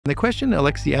The question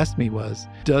Alexei asked me was,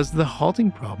 does the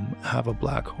halting problem have a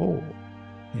black hole?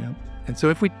 Yeah. And so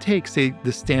if we take, say,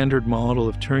 the standard model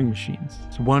of Turing machines,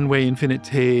 it's one-way infinite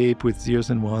tape with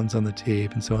zeros and ones on the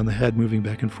tape, and so on the head moving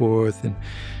back and forth, and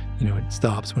it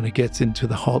stops when it gets into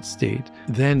the halt state,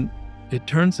 then it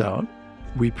turns out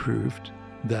we proved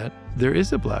that there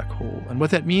is a black hole. And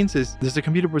what that means is there's a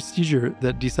computer procedure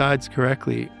that decides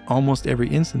correctly almost every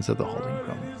instance of the halting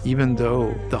problem. Even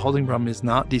though the halting problem is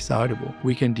not decidable,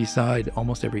 we can decide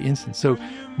almost every instance. So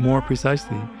more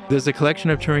precisely, there's a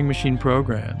collection of Turing machine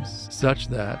programs such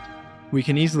that we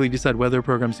can easily decide whether a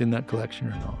program's in that collection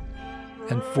or not.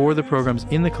 And for the programs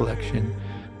in the collection,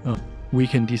 we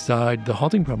can decide the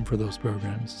halting problem for those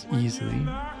programs easily.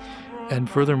 And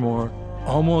furthermore,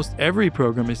 almost every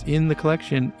program is in the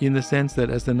collection in the sense that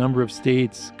as the number of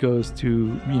states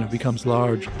becomes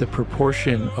large, the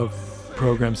proportion of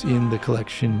programs in the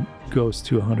collection goes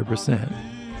to 100%.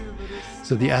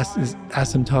 So the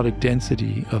asymptotic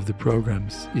density of the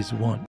programs is 1.